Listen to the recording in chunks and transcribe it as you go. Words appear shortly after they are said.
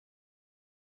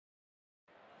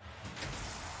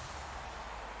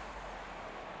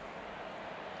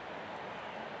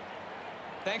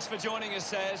Thanks for joining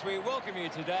us as we welcome you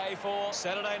today for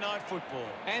Saturday Night Football.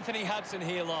 Anthony Hudson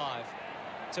here live.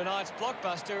 Tonight's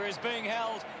blockbuster is being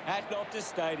held at Optus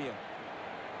Stadium.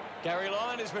 Gary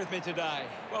Lyon is with me today.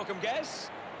 Welcome, Gaz.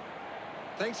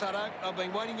 Thanks, Hutto. I've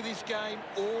been waiting for this game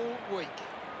all week.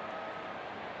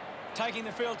 Taking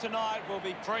the field tonight will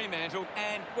be Fremantle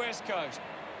and West Coast.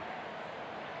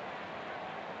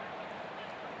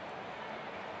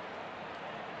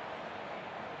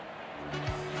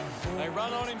 They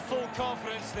run on in full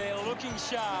confidence, they're looking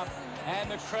sharp, and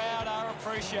the crowd are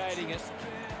appreciating it.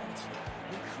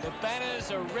 The banners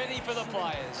are ready for the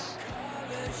players.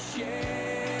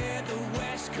 Share the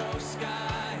West Coast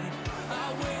sky.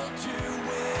 I will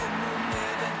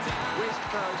West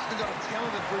Coast, they've got a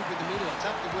talented group in the middle. It's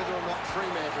up to whether or not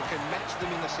Fremantle can match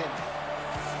them in the centre.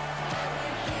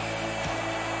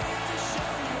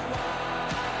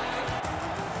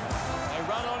 They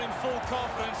run on in full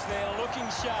confidence, they're looking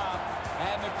sharp,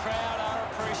 and the crowd are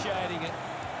appreciating it.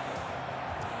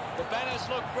 The banners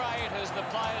look great as the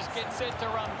players get set to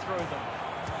run through them.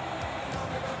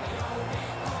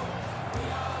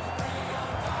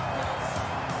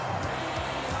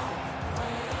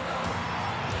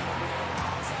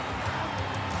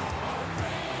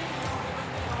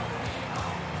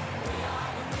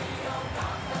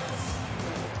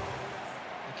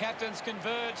 The captains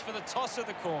converge for the toss of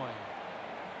the coin.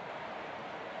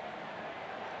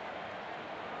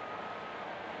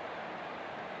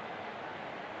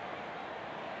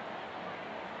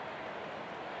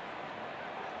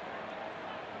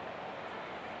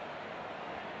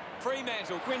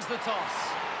 Fremantle wins the toss.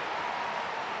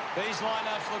 These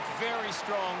lineups look very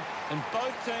strong and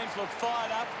both teams look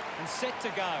fired up and set to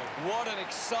go. What an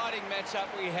exciting matchup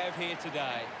we have here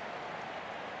today.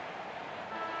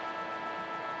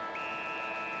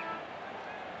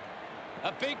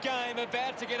 A big game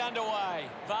about to get underway.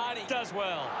 Vardy does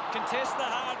well. Contests the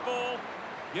hard ball,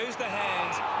 uses the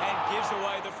hands and gives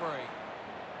away the free.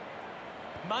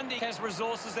 Mundy has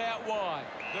resources out wide.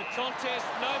 The contest,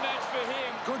 no match for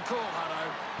him. Good call, Hutto.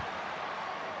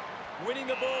 Winning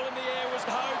the ball in the air was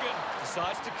Hogan.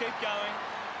 Decides to keep going.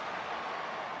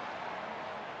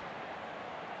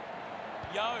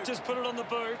 Yo just put it on the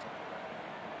boot.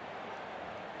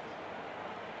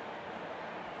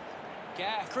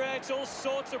 Gaff creates all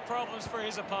sorts of problems for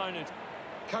his opponent.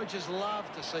 Coaches love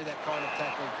to see that kind of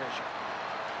tackling pressure.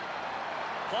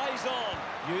 Plays on.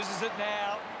 Uses it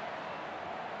now.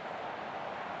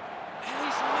 And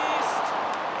he's missed.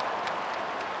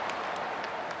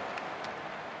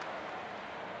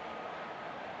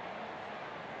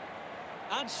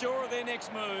 Unsure of their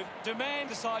next move, Demand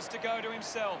decides to go to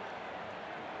himself.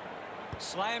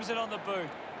 Slams it on the boot.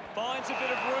 Finds a bit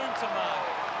of room to mark.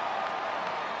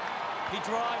 He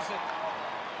drives it.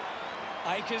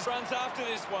 Akers runs after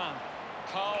this one.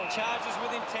 Cole charges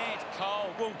with intent. Cole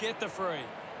will get the free.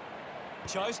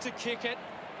 Chose to kick it.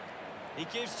 He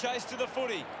gives chase to the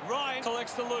footy. Ryan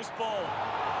collects the loose ball.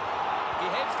 He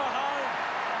heads for home.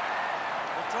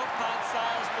 The drop punt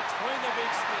sails between the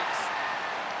big sticks.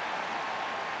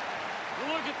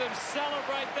 Look at them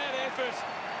celebrate that effort.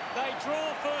 They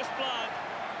draw first blood.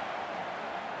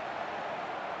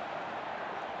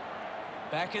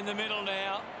 Back in the middle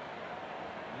now.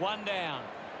 One down.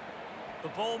 The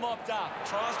ball mopped up.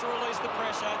 Tries to release the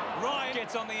pressure. Ryan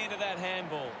gets on the end of that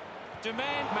handball.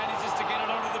 Demand manages to get it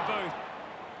onto the boot.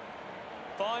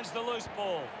 Finds the loose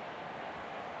ball.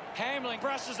 Hamling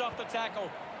brushes off the tackle.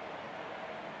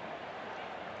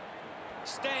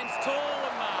 Stands tall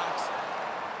and marks.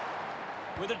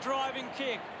 With a driving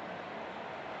kick.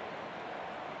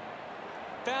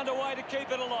 Found a way to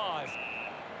keep it alive.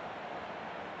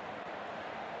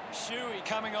 Shuey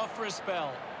coming off for a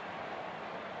spell.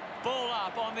 Ball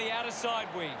up on the outer side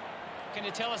wing. Can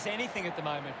you tell us anything at the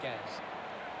moment, Gaz?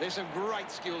 There's some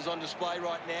great skills on display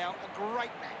right now. A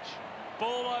great match.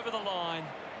 Ball over the line.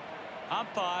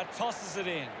 Umpire tosses it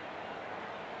in.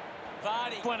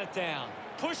 Vardy won it down.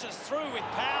 Pushes through with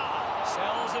power.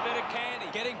 Sells a bit of candy.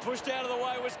 Getting pushed out of the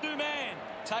way was Duman.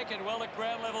 Taken well at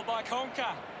ground level by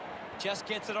Conker. Just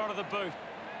gets it onto the boot.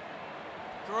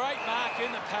 Great mark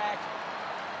in the pack.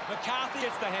 McCarthy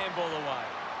gets the handball away.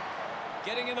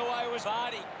 Getting in the way was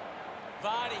Vardy.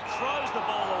 Vardy throws the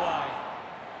ball away.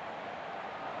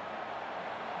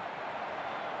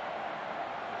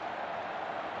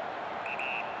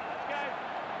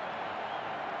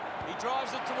 He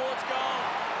drives it towards goal.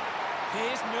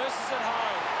 Here's Nurses at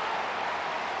home.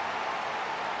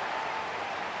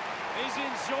 He's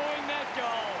enjoying that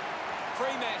goal.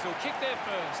 Fremantle kick their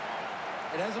first.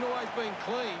 It hasn't always been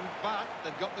clean, but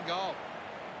they've got the goal.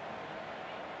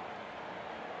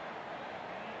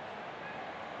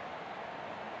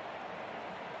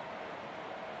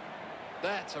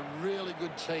 That's a really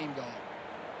good team goal.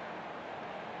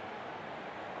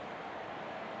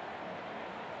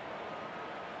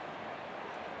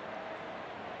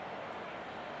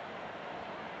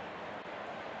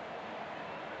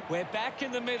 We're back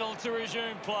in the middle to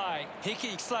resume play.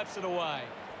 Hickey slaps it away.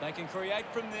 They can create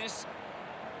from this.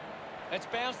 It's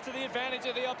bounced to the advantage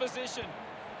of the opposition.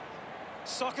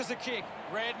 Sockers a kick.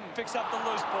 Redden picks up the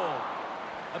loose ball.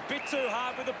 A bit too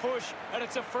hard with the push, and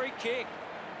it's a free kick.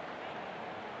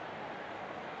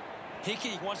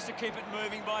 Hickey wants to keep it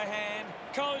moving by hand.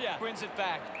 Collier wins it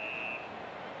back.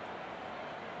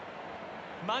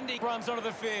 Mundy runs onto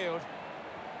the field.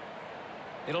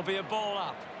 It'll be a ball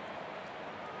up.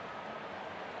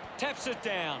 Taps it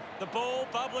down. The ball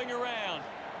bubbling around.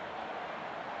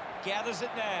 Gathers it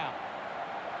now.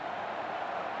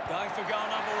 Going for goal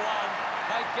number one.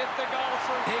 They get the goal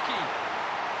through Hickey.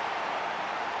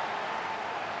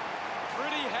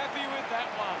 Pretty happy with that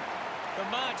one. The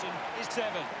margin is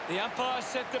 7. The umpire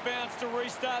set the bounce to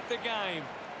restart the game.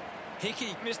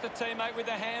 Hickey missed the teammate with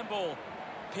a handball.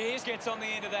 Pearce gets on the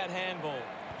end of that handball.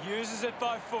 Uses it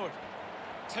by foot.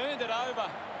 Turned it over.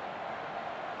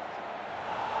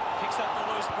 Picks up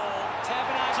the loose ball.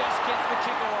 Taverner just gets the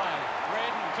kick away.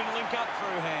 Redden can link up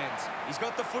through hands. He's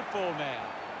got the football now.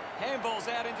 Handball's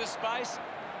out into space.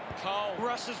 Cole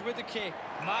rushes with the kick.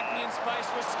 Marking in space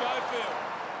with Schofield.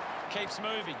 Keeps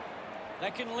moving. They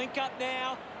can link up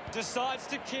now. Decides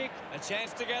to kick. A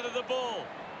chance to gather the ball.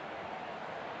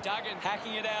 Duggan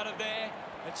hacking it out of there.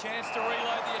 A chance to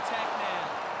reload the attack now.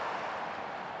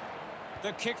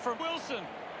 The kick from Wilson.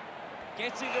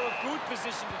 Gets into a good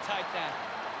position to take that.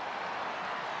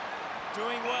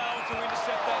 Doing well to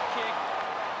intercept that kick.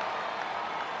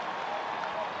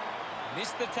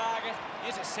 Missed the target.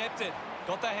 Intercepted.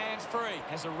 Got the hands free.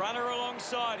 Has a runner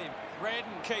alongside him.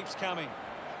 Redden keeps coming.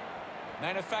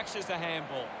 Manufactures the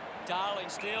handball. Darling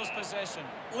steals possession.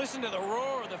 Listen to the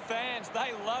roar of the fans.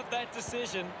 They love that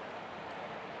decision.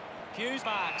 Hughes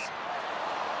marks.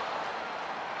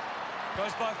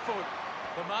 Goes by foot.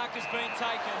 The mark has been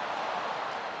taken.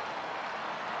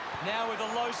 Now with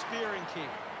a low spearing kick.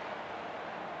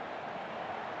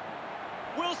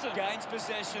 Wilson gains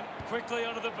possession. Quickly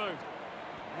onto the boot.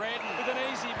 Redden with an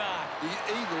easy mark. The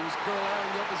Eagles are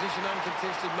allowing the opposition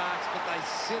uncontested marks, but they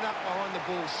set up behind the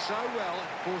ball so well,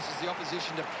 it forces the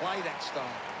opposition to play that style.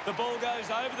 The ball goes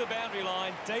over the boundary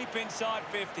line, deep inside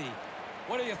 50.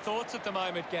 What are your thoughts at the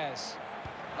moment, Gaz?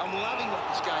 I'm loving what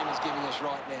this game is giving us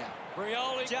right now.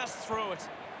 Rioli just threw it.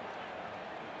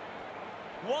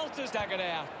 Walters dug it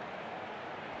out.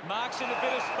 Marks in a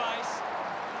bit of space.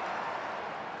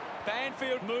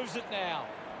 Banfield moves it now.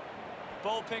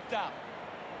 Ball picked up.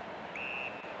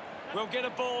 We'll get a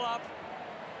ball up.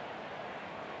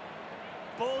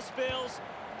 Ball spills.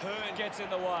 Hearn gets in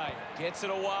the way. Gets it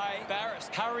away. Barris,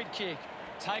 hurried kick.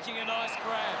 Taking a nice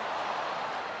grab.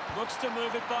 Looks to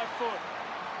move it by foot.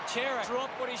 Chera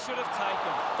dropped what he should have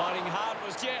taken. Fighting hard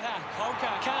was Jetta.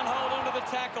 Conker can't hold on to the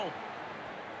tackle.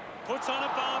 Puts on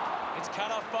a bump. It's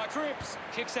cut off by Cripps.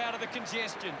 Kicks out of the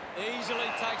congestion. Easily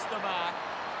takes the mark.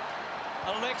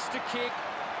 Elects to kick.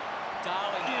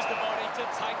 Darling used the body to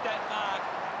take that mark.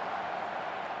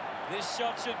 This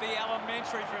shot should be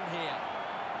elementary from here.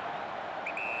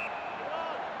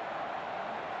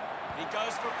 He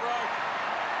goes for broke.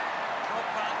 Drop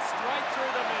punt straight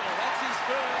through the middle. That's his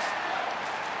first.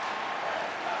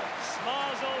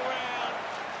 Smiles all round.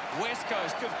 West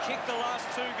Coast could kick the last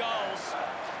 2 goals.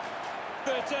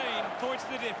 13 points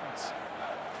the difference.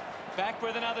 Back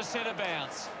with another centre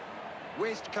bounce.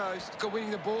 West Coast are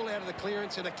winning the ball out of the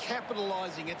clearance and are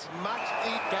capitalising. It's much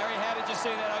easier. Gary, how did you see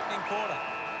that opening quarter?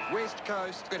 West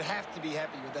Coast could have to be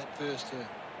happy with that first turn.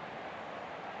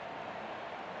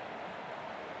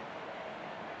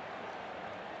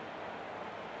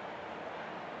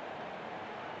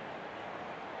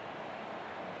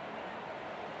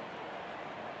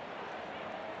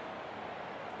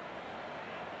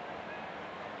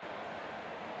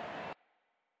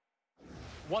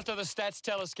 What do the stats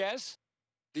tell us, Gaz?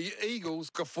 The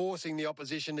Eagles are forcing the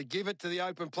opposition to give it to the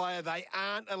open player. They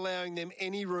aren't allowing them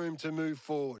any room to move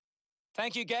forward.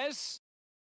 Thank you, Gaz.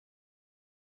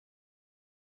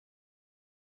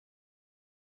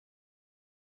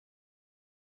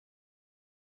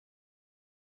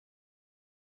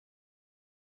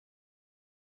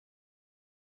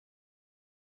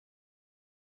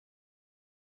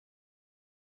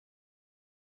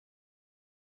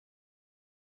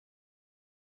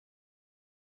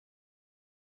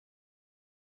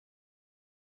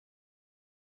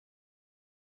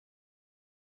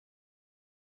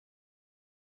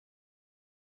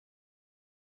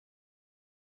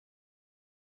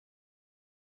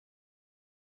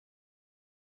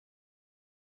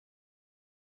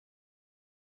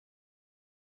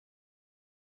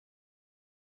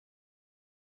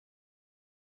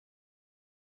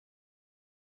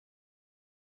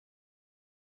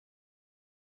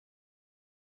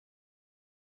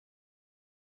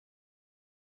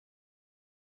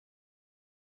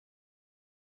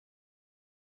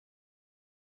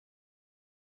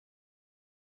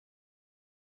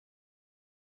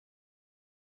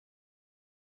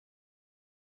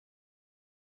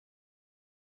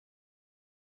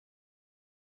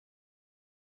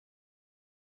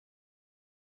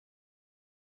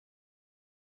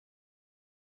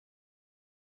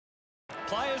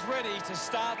 Players ready to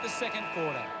start the second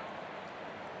quarter.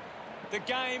 The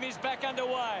game is back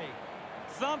underway.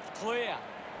 Thumped clear.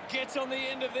 Gets on the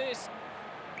end of this.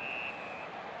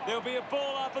 There'll be a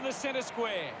ball up in the centre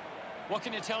square. What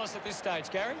can you tell us at this stage,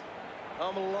 Gary?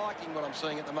 I'm liking what I'm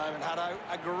seeing at the moment, Hutto.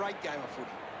 A great game of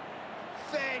footy.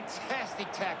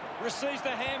 Fantastic tackle. Receives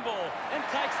the handball and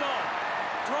takes off.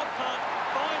 Drop punt,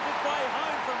 finds its way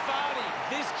home from Vardy.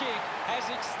 This kick has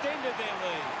extended their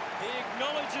lead. He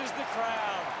acknowledges the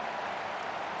crowd.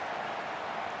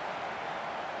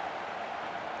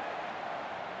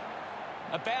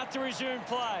 About to resume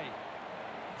play.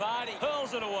 Vardy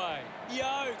hurls it away.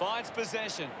 Yo finds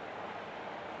possession.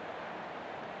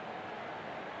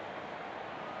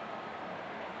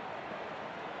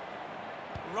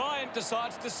 Ryan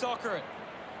decides to soccer it.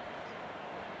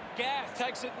 Gaff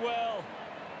takes it well.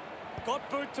 Got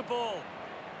boot to ball.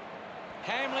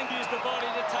 Hamling used the body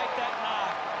to take that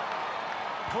mark.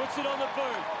 Puts it on the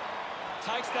boot.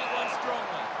 Takes that one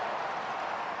strongly.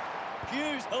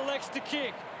 Hughes elects to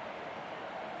kick.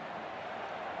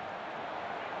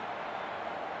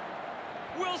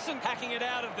 Wilson hacking it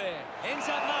out of there. Ends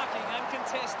up marking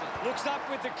uncontested. Looks up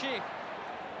with the kick.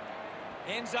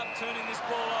 Ends up turning this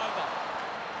ball over.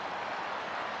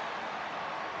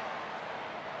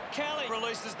 Kelly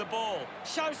releases the ball.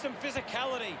 Shows some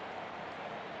physicality.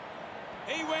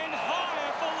 He went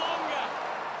higher for longer.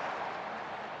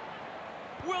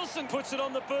 Wilson puts it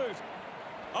on the boot.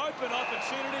 Open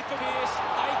opportunity for Pearce.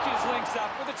 Akers links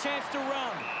up with a chance to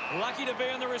run. Lucky to be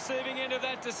on the receiving end of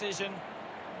that decision.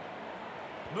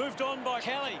 Moved on by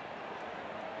Kelly.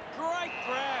 Great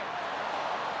grab.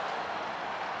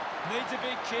 Needs a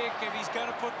big kick if he's going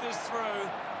to put this through.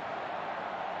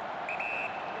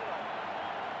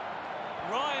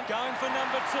 Ryan going for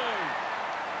number 2.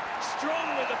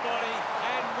 Strong with the body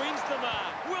and wins the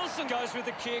mark. Wilson goes with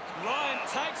the kick. Ryan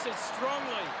takes it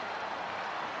strongly.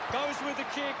 Goes with the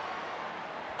kick.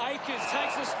 Akers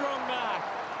takes a strong mark.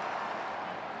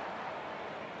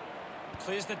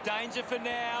 Clears the danger for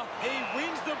now. He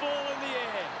wins the ball in the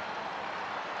air.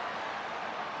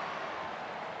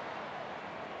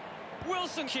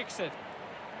 Wilson kicks it.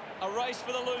 A race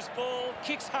for the loose ball.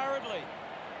 Kicks hurriedly.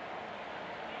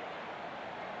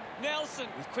 Nelson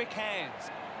with quick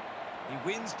hands. He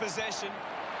wins possession.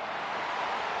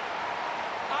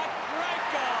 A great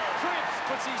goal. Cripps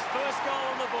puts his first goal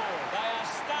on the board. They are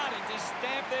starting to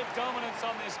stamp their dominance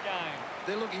on this game.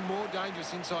 They're looking more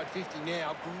dangerous inside 50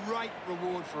 now. Great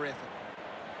reward for effort.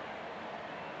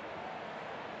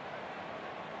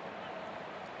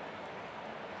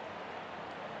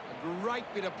 A great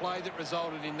bit of play that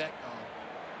resulted in that goal.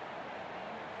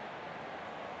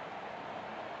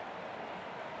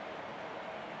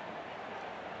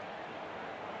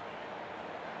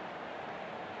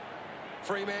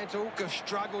 Fremantle have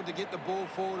struggled to get the ball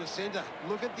forward to centre.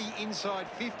 Look at the inside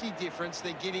 50 difference.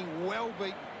 They're getting well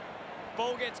beaten.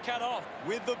 Ball gets cut off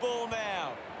with the ball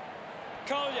now.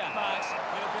 Collier marks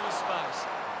in a bit of space.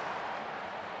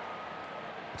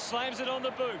 Slams it on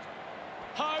the boot.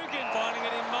 Hogan finding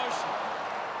it in motion.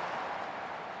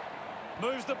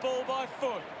 Moves the ball by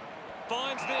foot.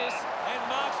 Finds this and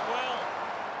marks well.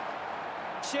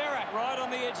 Sherratt right on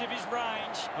the edge of his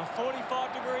range. A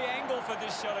 45-degree angle for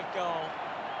this shot at goal.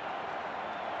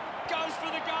 Goes for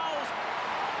the goals.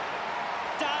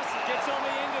 Darcy gets on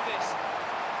the end of this.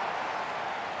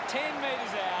 10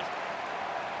 metres out.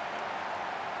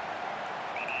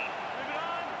 Move it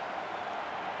on.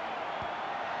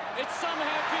 It's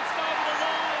somehow pitched over the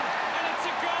line, and it's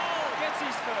a goal. Gets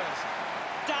his first.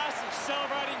 Darcy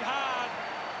celebrating hard.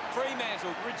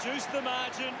 Fremantle reduced the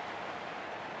margin.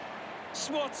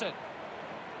 Swats it.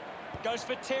 Goes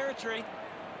for territory.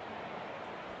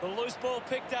 The loose ball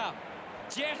picked up.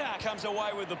 Jetta comes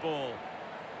away with the ball.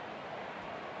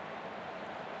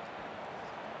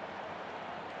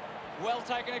 Well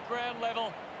taken at ground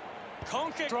level.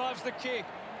 Conker drives the kick.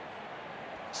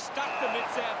 Stuck the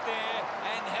mitts out there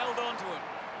and held on to it.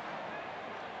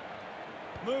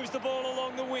 Moves the ball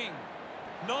along the wing.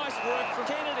 Nice work from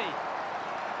Kennedy.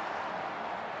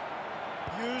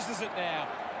 Uses it now.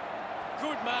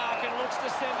 Good mark and looks to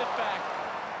send it back.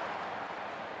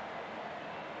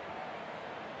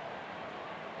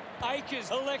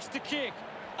 Akers elects to kick.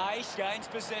 Ace gains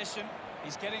possession.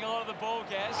 He's getting a lot of the ball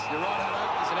gas. You're right,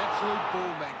 Hutto. He's an absolute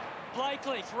ball magnet.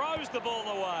 Blakely throws the ball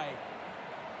away.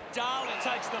 Darling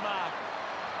takes the mark.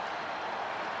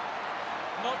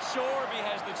 Not sure if he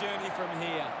has the journey from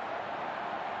here.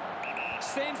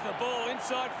 Sends the ball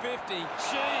inside 50.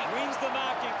 Sheen wins the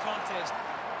marking contest.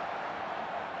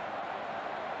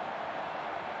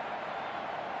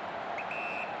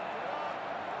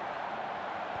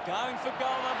 Going for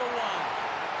goal number 1.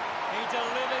 He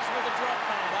delivers with a drop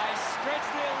pass. They stretch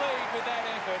their lead with that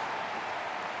effort.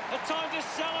 A time to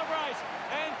celebrate.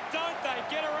 And don't they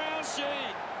get around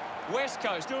Sheed. West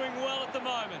Coast doing well at the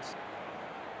moment.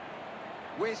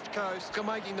 West Coast are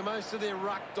making the most of their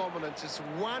ruck dominance. It's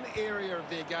one area of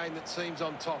their game that seems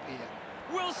on top here.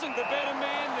 Wilson, the better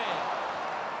man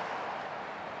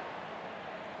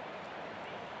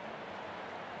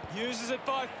there. Uses it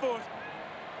by foot.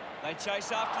 They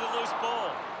chase after the loose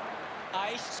ball.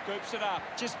 Ace scoops it up.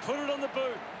 Just put it on the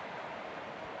boot.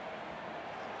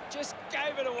 Just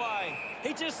gave it away.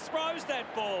 He just throws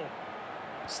that ball.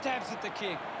 Stabs at the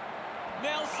kick.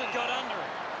 Nelson got under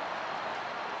it.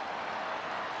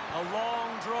 A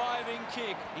long driving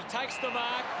kick. He takes the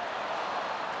mark.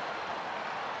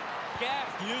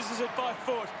 Gaff uses it by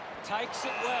foot. Takes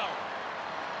it well.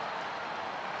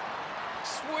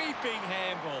 Sweeping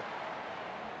handball.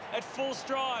 At full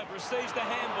stride, receives the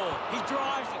handball. He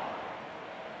drives it.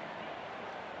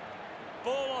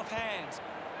 Ball off hands.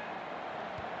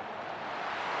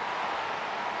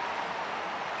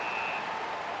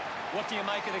 What do you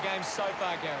make of the game so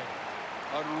far, Gary?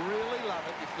 I'd really love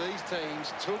it if these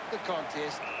teams took the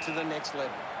contest to the next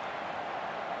level.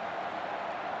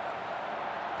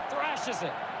 Thrashes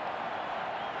it.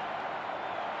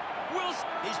 Wilson,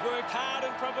 he's worked hard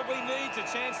and probably needs a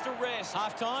chance to rest.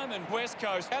 Half-time and West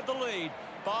Coast have the lead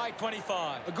by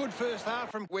 25. A good first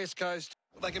half from West Coast.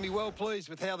 They can be well pleased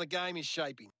with how the game is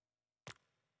shaping.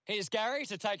 Here's Gary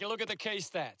to take a look at the key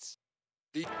stats.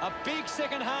 A big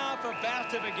second half about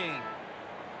to begin.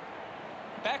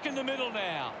 Back in the middle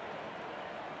now.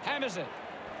 Hammers it.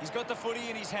 He's got the footy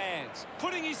in his hands.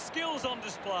 Putting his skills on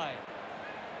display.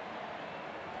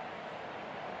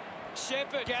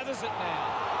 Shepherd gathers it now.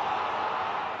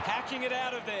 Hacking it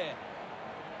out of there.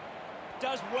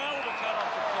 Does well to cut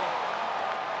off the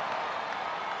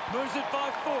kick. Moves it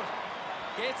by foot.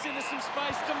 Gets into some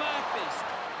space to mark this.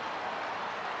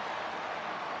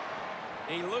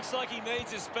 He looks like he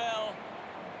needs a spell.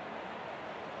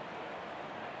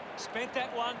 Spent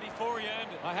that one before he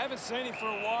earned it. I haven't seen him for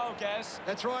a while, Gaz.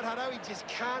 That's right, Hutto. He just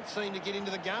can't seem to get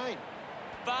into the game.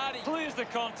 Vardy clears the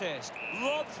contest.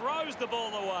 Lobb throws the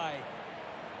ball away.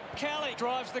 Kelly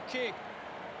drives the kick.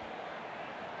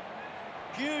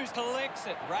 Hughes collects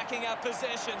it, racking up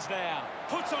possessions now.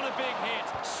 Puts on a big hit.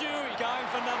 Shuey going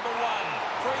for number one.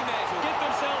 Fremantle get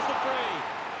themselves the free.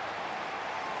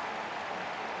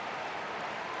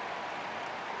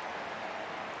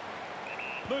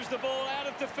 Moves the ball out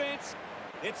of defence.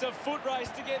 It's a foot race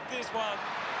to get this one.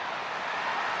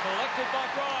 Collected by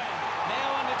Bryan.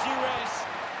 Now under duress.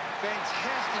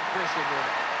 Fantastic pressure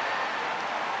work.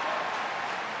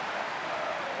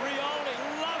 Rioli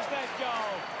loves that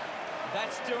goal.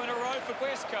 That's 2 in a row for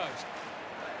West Coast.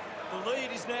 The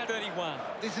lead is now 31.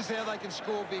 This is how they can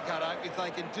score big, Hutto. If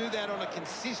they can do that on a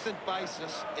consistent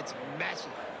basis, it's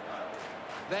massive.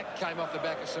 That came off the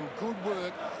back of some good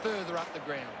work further up the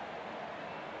ground.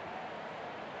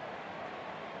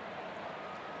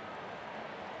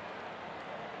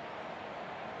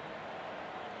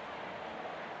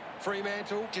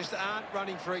 Fremantle just aren't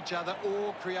running for each other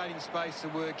or creating space to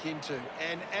work into.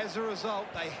 And as a result,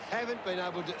 they haven't been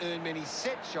able to earn many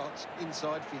set shots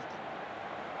inside 50.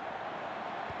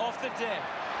 Off the deck.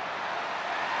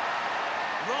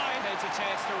 Ryan needs a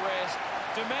chance to rest.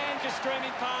 Demand is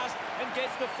streaming past and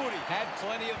gets the footy. Had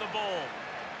plenty of the ball.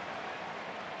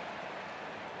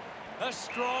 A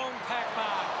strong pack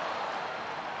mark.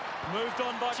 Moved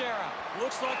on by Gerrard.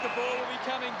 Looks like the ball will be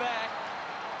coming back.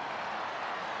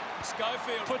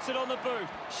 Schofield puts it on the boot.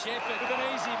 Shepherd with an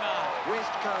easy mark.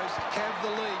 West Coast have the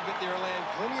lead, but they're allowing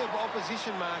plenty of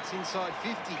opposition marks inside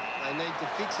 50. They need to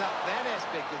fix up that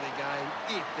aspect of their game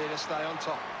if they're to stay on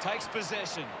top. Takes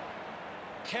possession.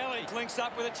 Kelly links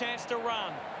up with a chance to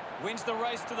run. Wins the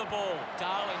race to the ball.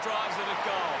 Darling drives it at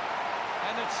goal.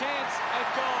 And the chance at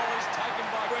goal is taken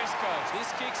by West Coast. This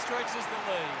kick stretches the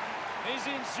lead. He's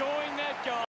enjoying that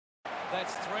goal.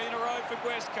 That's 3 in a row for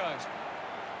West Coast.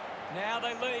 Now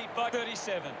they lead by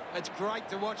 37. It's great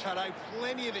to watch, Hutto.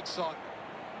 Plenty of excitement.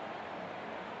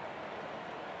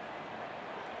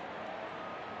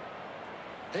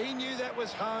 He knew that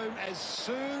was home as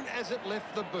soon as it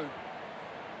left the boot.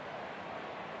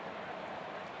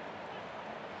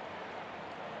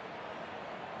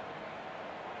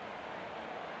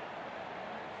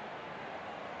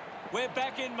 We're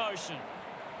back in motion.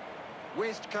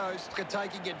 West Coast are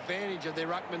taking advantage of their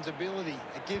ruckman's ability.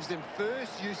 It gives them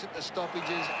first use at the stoppages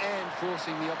and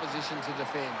forcing the opposition to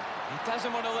defend. He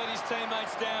doesn't want to let his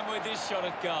teammates down with this shot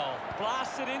at goal.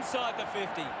 Blasts it inside the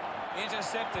 50.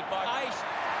 Intercepted by Ace.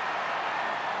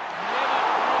 Never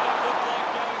really looked like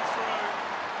going through.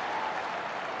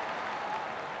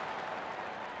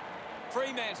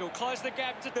 Fremantle close the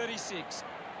gap to 36.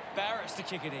 Barris to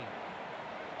kick it in.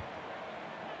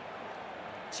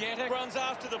 Jetta runs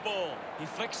after the ball. He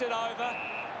flicks it over.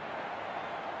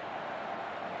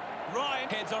 Ryan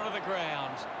heads onto the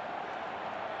ground.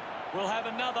 We'll have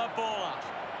another ball up.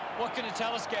 What can you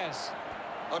tell us, Gaz?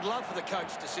 I'd love for the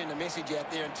coach to send a message out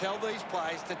there and tell these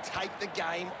players to take the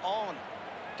game on.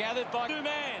 Gathered by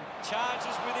two-man.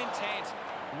 Charges with intent.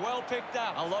 Well picked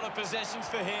up. A lot of possessions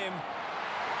for him.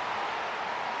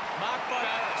 Marked by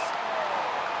Barris.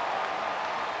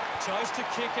 Chose to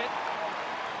kick it.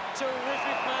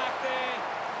 Terrific mark there.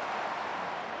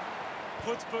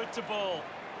 Puts boot to ball.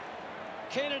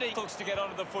 Kennedy looks to get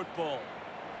onto the football.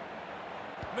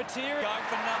 Material going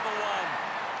for number one.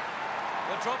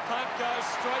 The drop punt goes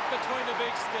straight between the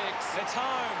big sticks. It's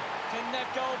home. Can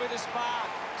that goal be the spark?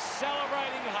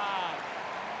 Celebrating hard.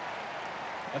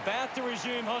 About to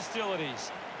resume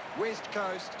hostilities. West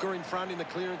Coast are in front in the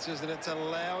clearances, and it's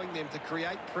allowing them to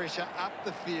create pressure up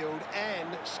the field and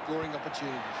scoring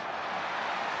opportunities.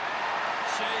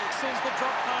 She sends the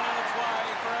drop punt on its way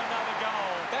for another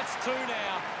goal. That's two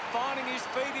now. Finding his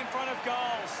feet in front of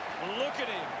goals. Look at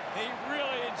him. He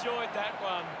really enjoyed that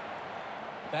one.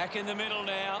 Back in the middle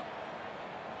now.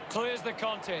 Clears the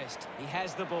contest. He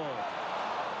has the ball.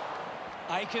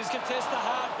 Akers contests the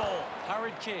hard ball.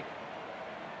 Hurried kick.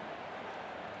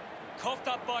 Coughed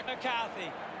up by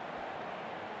McCarthy.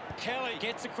 Kelly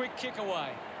gets a quick kick away.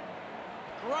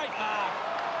 Great mark.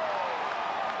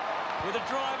 With a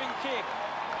driving kick.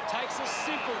 Takes a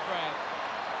simple grab.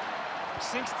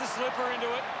 Sinks the slipper into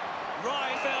it.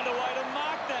 Ryan found a way to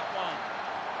mark that one.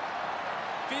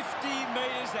 50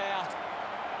 metres out.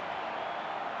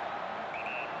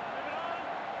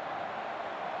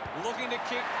 Looking to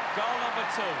kick goal number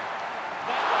 2.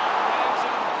 That one rams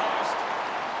it in the post.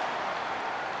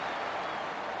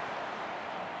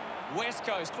 West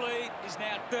Coast lead is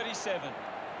now 37.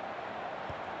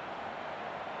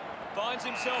 Finds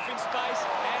himself in space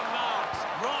and marks.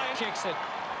 Ryan kicks it.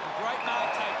 A great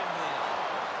mark taken there.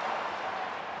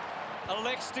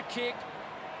 Elects to kick.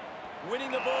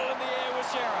 Winning the ball in the air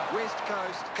was Shera. West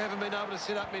Coast haven't been able to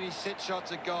set up many set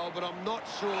shots at goal, but I'm not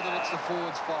sure that it's the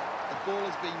forward's fault. The ball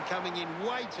has been coming in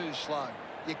way too slow.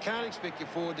 You can't expect your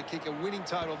forward to kick a winning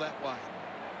total that way.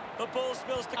 The ball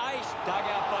spills to 8. Dug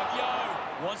out by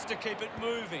Yo. Wants to keep it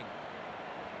moving.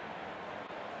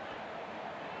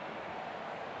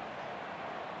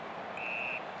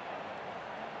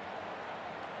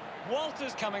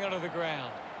 Walters coming onto the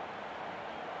ground.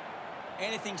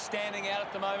 Anything standing out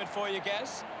at the moment for you,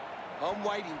 Gaz? I'm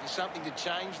waiting for something to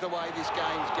change the way this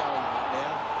game's going right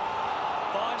now.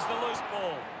 Finds the loose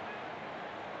ball.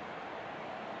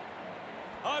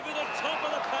 Over the top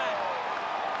of the pack.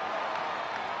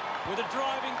 With a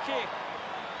driving kick.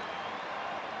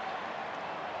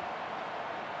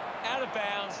 Out of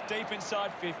bounds, deep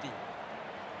inside 50.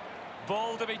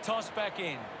 Ball to be tossed back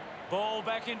in. Ball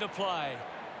back into play.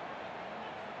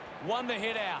 Won the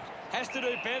hit out. Has to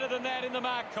do better than that in the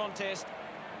mark contest.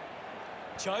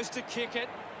 Chose to kick it.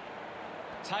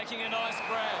 Taking a nice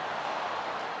grab.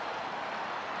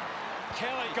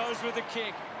 Kelly goes with the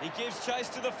kick. He gives chase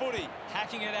to the footy.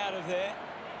 Hacking it out of there.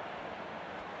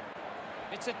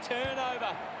 It's a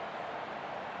turnover.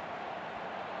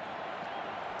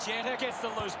 Jetta gets the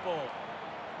loose ball.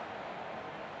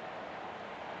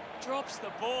 Drops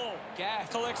the ball. Gaff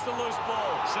collects the loose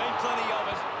ball. Seen plenty of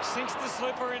it. Sinks the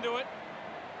slipper into it.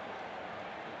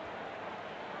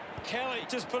 Kelly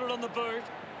just put it on the boot.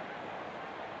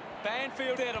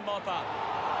 Banfield there to mop up.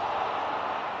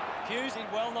 Hughes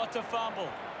did well not to fumble.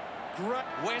 Great.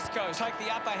 West Coast take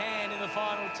the upper hand in the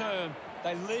final term.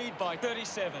 They lead by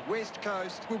 37. West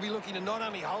Coast will be looking to not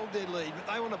only hold their lead,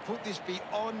 but they want to put this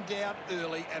beyond doubt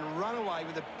early and run away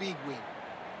with a big win.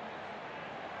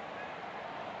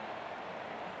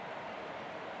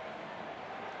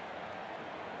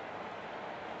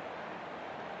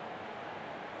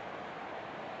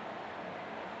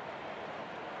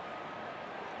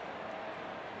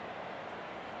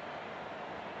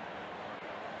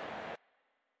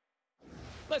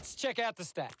 Let's check out the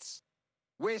stats.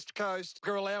 West Coast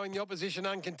are allowing the opposition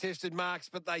uncontested marks,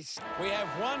 but they We have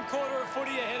 1 quarter of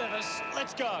footy ahead of us.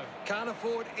 Let's go. can't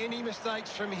afford any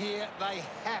mistakes from here. They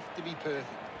have to be perfect.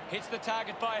 Hits the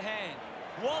target by hand.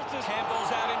 Walters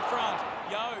handballs out in front.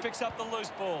 Yo picks up the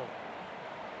loose ball.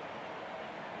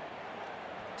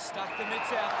 Stuck the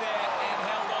mitts out there and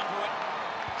held onto it.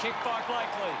 Kick by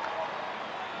Blakely.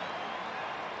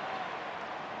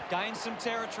 Gains some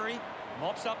territory.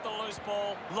 Mops up the loose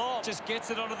ball. Long just gets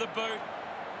it onto the boot.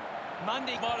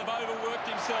 Mundy might have overworked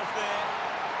himself there.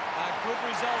 A good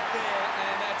result there,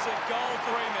 and that's a goal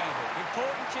for Fremantle.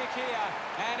 Important kick here,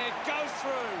 and it goes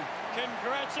through.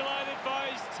 Congratulated by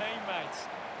his teammates.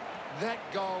 That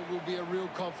goal will be a real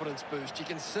confidence boost. You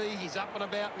can see he's up and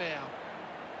about now.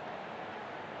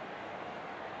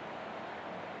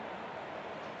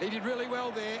 He did really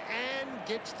well there and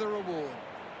gets the reward.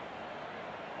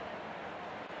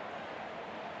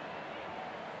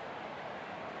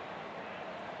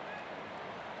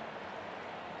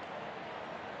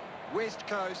 West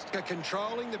Coast are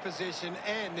controlling the possession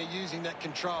and they're using that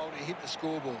control to hit the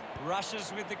scoreboard.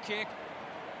 Rushes with the kick.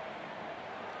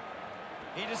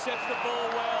 He intercepts the ball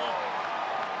well.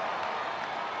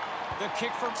 The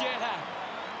kick from Jetta.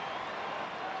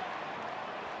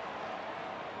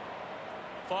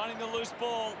 Finding the loose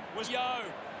ball was Yo.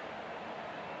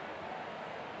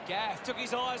 Gaff took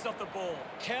his eyes off the ball.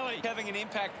 Kelly having an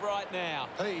impact right now.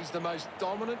 He's the most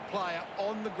dominant player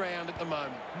on the ground at the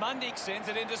moment. Mundy sends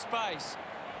it into space.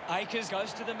 Akers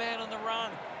goes to the man on the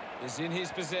run. Is in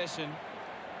his possession.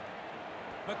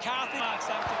 McCarthy marks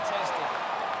uncontested.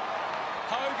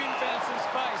 Hogan found some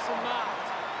space and marked.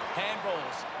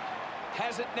 Handballs.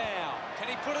 Has it now. Can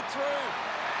he put it through?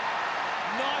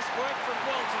 Nice work from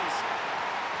Walters.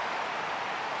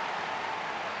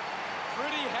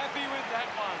 Pretty happy with that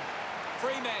one.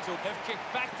 Fremantle have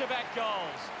kicked back-to-back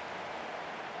goals.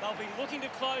 They'll be looking to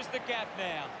close the gap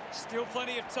now. Still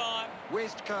plenty of time.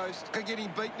 West Coast are getting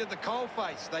beaten at the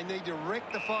coalface. They need to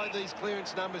rectify these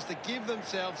clearance numbers to give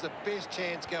themselves the best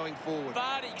chance going forward.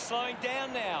 Vardy slowing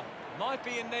down now. Might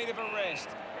be in need of a rest.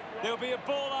 There'll be a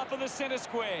ball up in the centre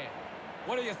square.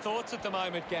 What are your thoughts at the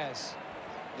moment, Gaz?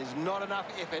 There's not enough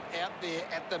effort out there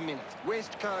at the minute.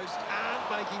 West Coast aren't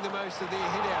making the most of their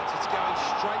hit-outs. It's going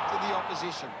straight to the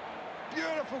opposition.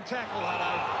 Beautiful tackle,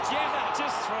 Hutto. Jetta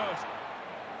just through it.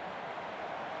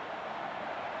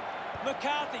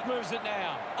 McCarthy moves it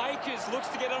now. Akers looks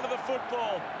to get onto the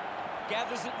football.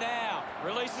 Gathers it now.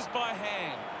 Releases by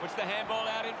hand. Puts the handball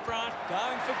out in front.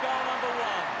 Going for goal number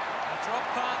one. A drop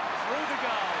punt through the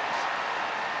goals.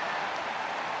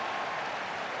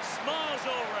 Smiles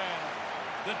all round.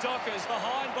 The Dockers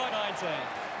behind by 19.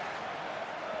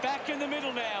 Back in the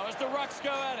middle now as the Rucks go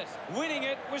at it. Winning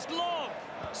it was Long.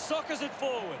 Soccers it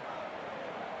forward.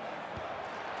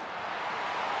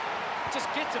 Just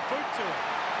gets a boot to it.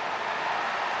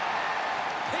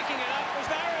 Picking it up was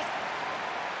Barris.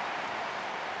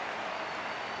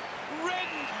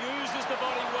 Redden uses the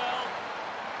body well.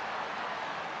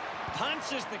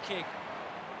 Punches the kick.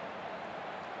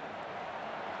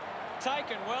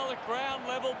 Taken well at ground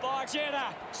level by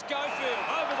Jetta. Schofield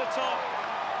over the top.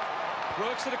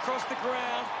 Works it across the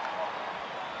ground.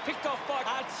 Picked off by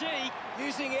Archie,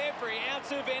 using every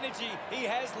ounce of energy he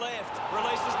has left.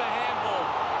 Releases the handball.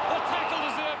 The tackle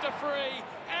deserved a free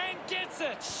and gets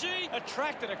it. She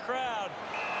attracted a crowd.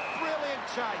 Brilliant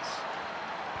chase.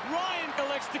 Ryan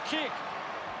collects the kick.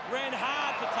 Ran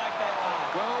hard to take that one.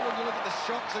 Well, when you look at the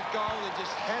shots at goal, there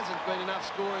just hasn't been enough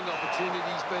scoring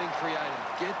opportunities being created.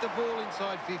 Get the ball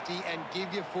inside 50 and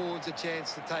give your forwards a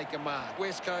chance to take a mark.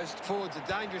 West Coast forwards are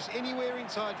dangerous anywhere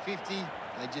inside 50.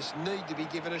 They just need to be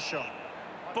given a shot.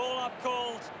 Ball up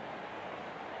called.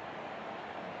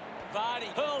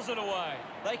 Vardy hurls it away.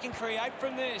 They can create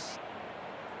from this.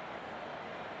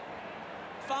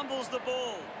 Fumbles the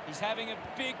ball. He's having a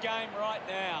big game right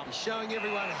now. He's showing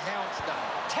everyone how it's done.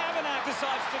 Tabernac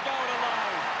decides to go it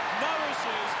alone. No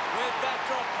issues with that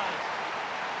drop punt.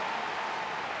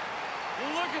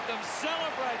 Look at them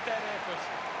celebrate that effort.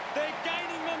 They're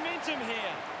gaining momentum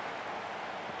here.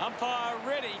 Umpire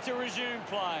ready to resume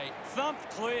play. Thumped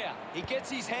clear. He gets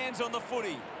his hands on the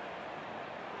footy.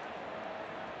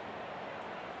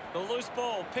 The loose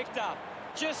ball picked up.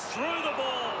 Just through the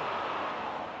ball.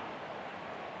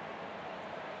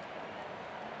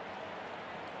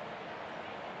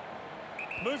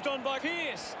 Moved on by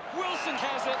Pearce. Wilson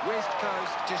has it. West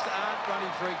Coast just aren't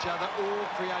running for each other or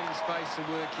creating space to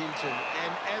work into.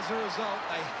 And as a result,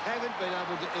 they haven't been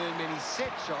able to earn many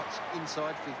set shots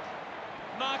inside 50.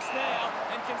 Marks now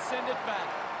and can send it back.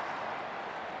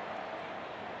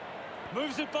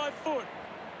 Moves it by foot.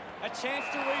 A chance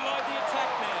to reload the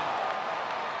attack now.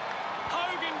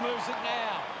 Hogan moves it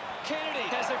now. Kennedy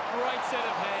has a great set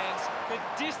of hands. The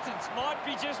distance might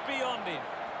be just beyond him.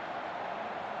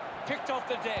 Picked off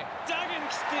the deck. Duggan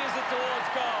steers it towards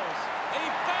goals. He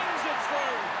bangs it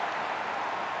through.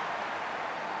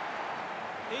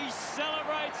 He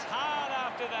celebrates hard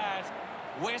after that.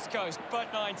 West Coast,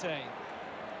 but 19.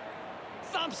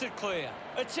 Thumps it clear.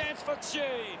 A chance for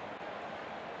Sheed.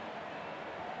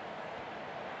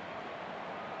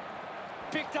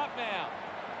 Picked up now.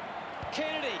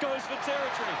 Kennedy goes for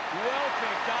territory. Well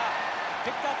picked up.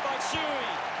 Picked up by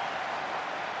Chewy.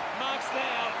 Marks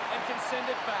now and can send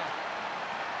it back.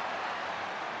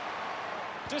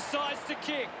 Decides to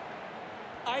kick.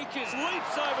 Akers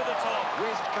leaps over the top.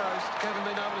 West Coast haven't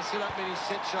been able to set up many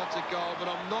set shots at goal, but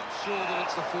I'm not sure that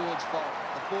it's the forward's fault.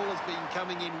 The ball has been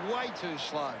coming in way too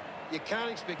slow. You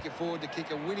can't expect your forward to kick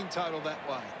a winning total that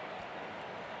way.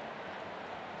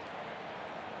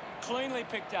 Cleanly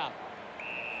picked up.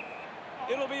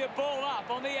 It'll be a ball up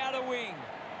on the outer wing.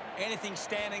 Anything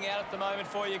standing out at the moment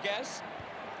for you, Gaz?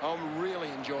 I'm really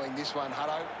enjoying this one,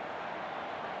 Hutto.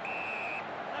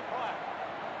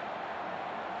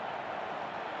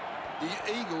 The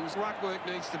Eagles' ruck work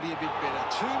needs to be a bit better.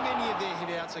 Too many of their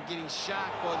hit-outs are getting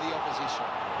sharked by the opposition.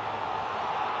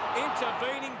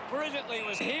 Intervening brilliantly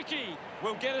was Hickey.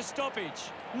 Will get a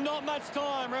stoppage. Not much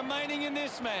time remaining in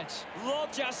this match.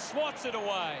 Lob just swats it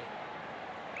away.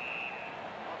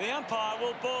 The umpire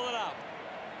will ball it up.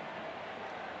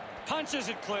 Punches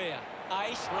it clear.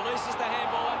 Ace releases the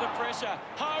handball under pressure.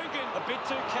 Hogan a bit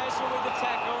too casual with the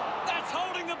tackle. That's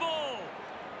holding the ball.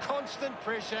 Constant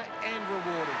pressure and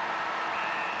rewarding.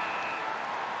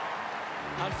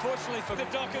 Unfortunately for the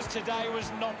Dockers, today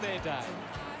was not their day.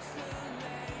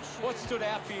 What stood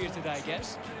out for you today,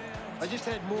 Gaz? They just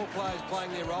had more players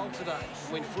playing their role today.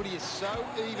 When footy is so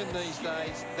even these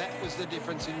days, that was the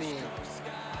difference in the end.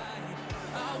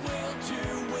 Our will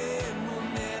to win will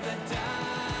never die.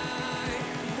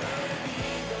 We're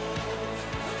Eagles,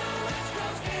 the West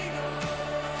Coast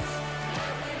Eagles.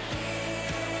 We're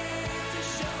here to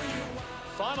show you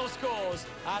why. Final scores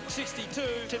are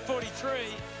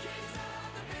 62-43.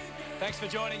 Thanks for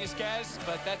joining us, Gaz,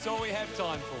 but that's all we have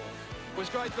time for. It was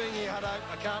great being here, Hutto.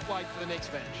 I can't wait for the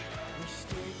next match. We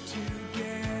stick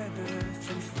together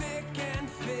through thick and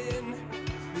thin.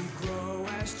 We grow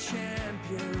as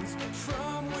champions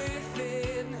from